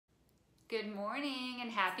Good morning and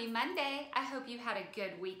happy Monday. I hope you had a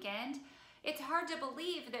good weekend. It's hard to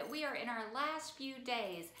believe that we are in our last few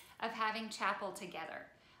days of having chapel together.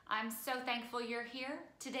 I'm so thankful you're here.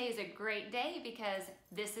 Today is a great day because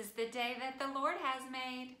this is the day that the Lord has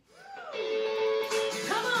made.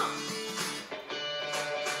 Come on!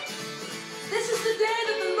 This is the day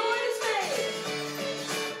that the Lord has made.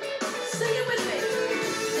 Sing it with me.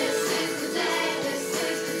 This is the day, this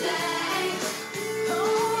is the day.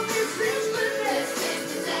 Oh, this is the day. This is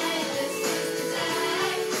the day, this is the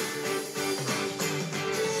day.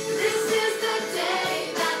 This is the day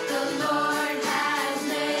that the Lord has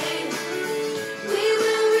made. We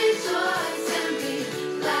will rejoice and be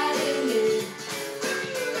glad in it.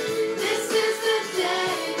 This is the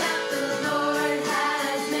day that the Lord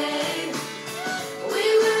has made. We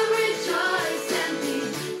will rejoice and be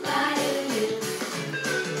glad in it.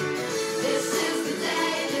 This is the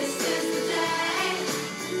day, this is the day.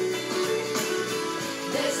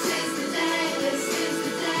 This is the day, this is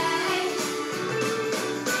the day.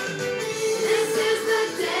 This is the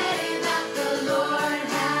day that the Lord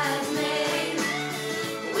has made.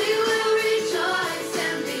 We will rejoice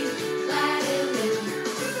and be glad in it.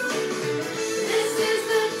 This is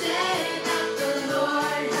the day that the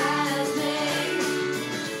Lord has made.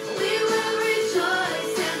 We will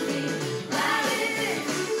rejoice and be glad in it.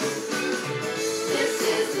 This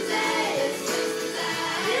is the day, this is the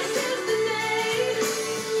day. This is the day.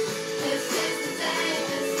 This is the day,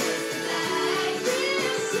 this is the day.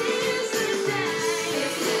 This is the day.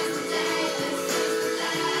 This is the day, this is the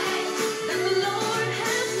day that the Lord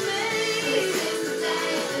has made. This is the day,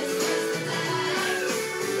 this is the day.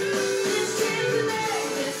 This is the day,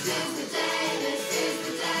 this is the day, this is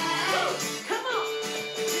the day. Come on!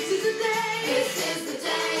 This is the day. This is the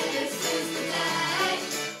day, this is the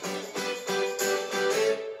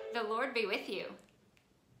day. The Lord be with you.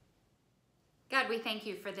 God, we thank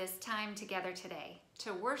you for this time together today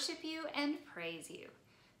to worship you and praise you.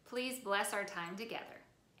 Please bless our time together.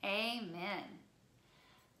 Amen.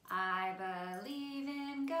 I believe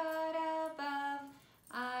in God above.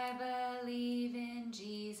 I believe in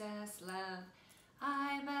Jesus' love.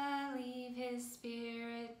 I believe his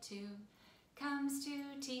spirit too comes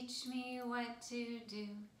to teach me what to do.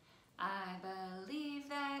 I believe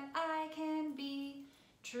that I can be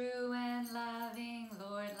true and loving,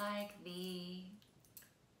 Lord, like thee.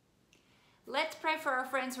 Let's pray for our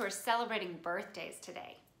friends who are celebrating birthdays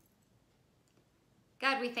today.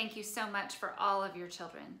 God, we thank you so much for all of your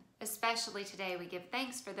children. Especially today, we give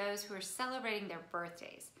thanks for those who are celebrating their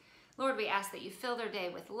birthdays. Lord, we ask that you fill their day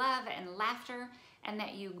with love and laughter and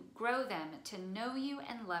that you grow them to know you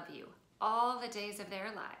and love you all the days of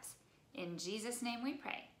their lives. In Jesus' name we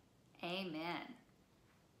pray. Amen.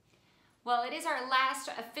 Well, it is our last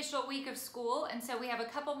official week of school, and so we have a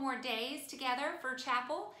couple more days together for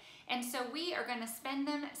chapel, and so we are going to spend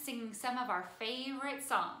them singing some of our favorite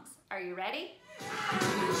songs. Are you ready?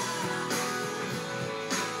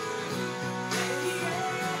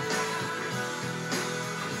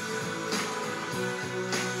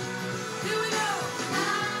 Here we go.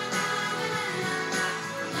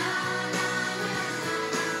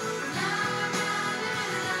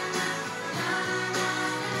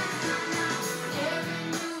 Every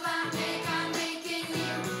move I make, I'm making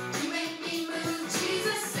you. You make me move,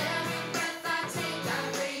 Jesus. Every breath I take, I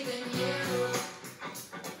breathe in you.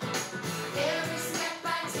 Every step I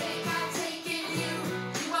take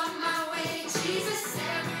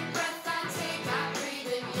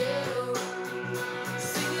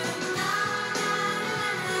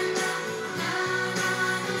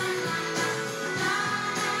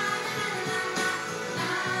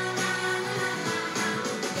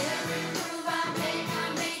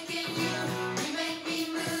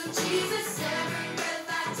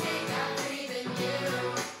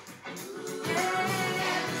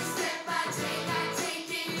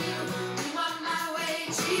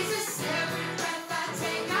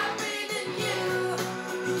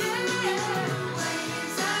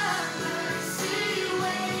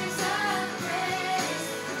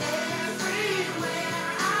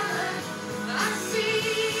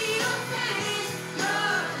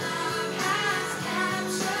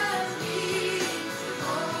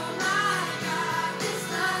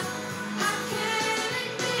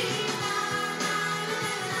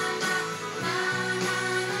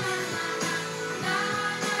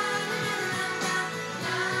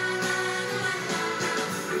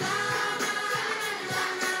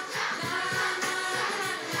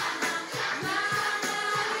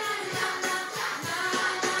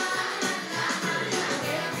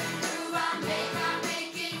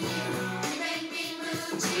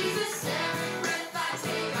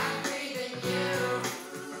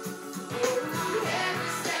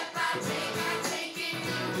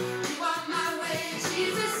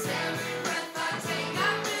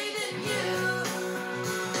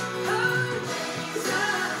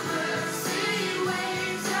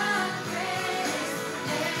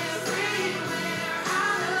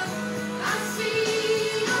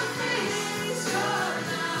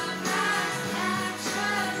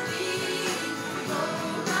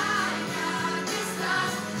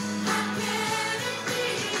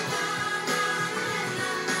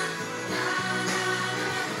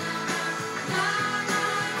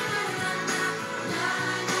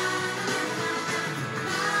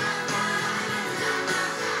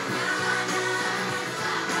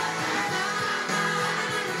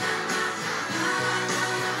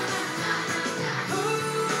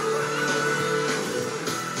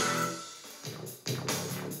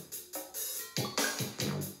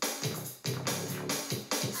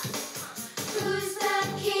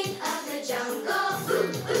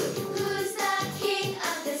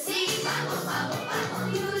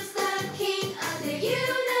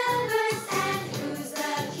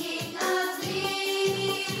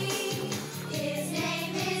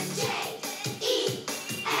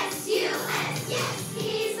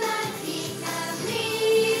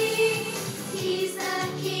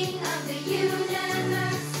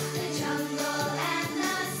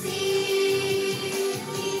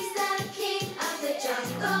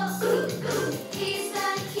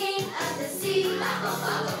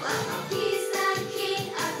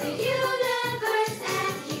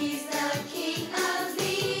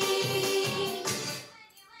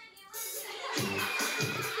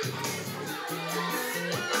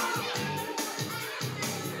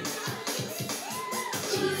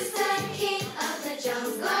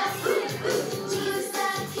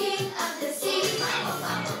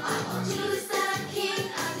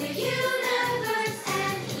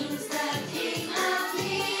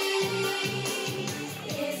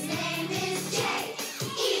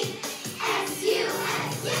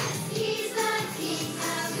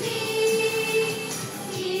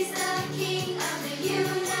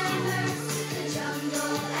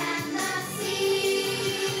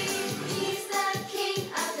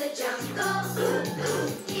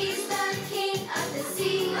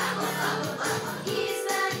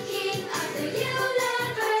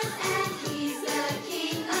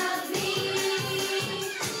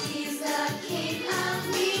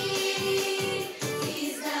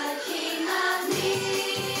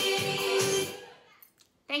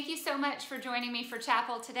so much for joining me for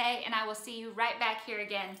chapel today, and I will see you right back here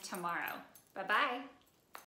again tomorrow. Bye-bye.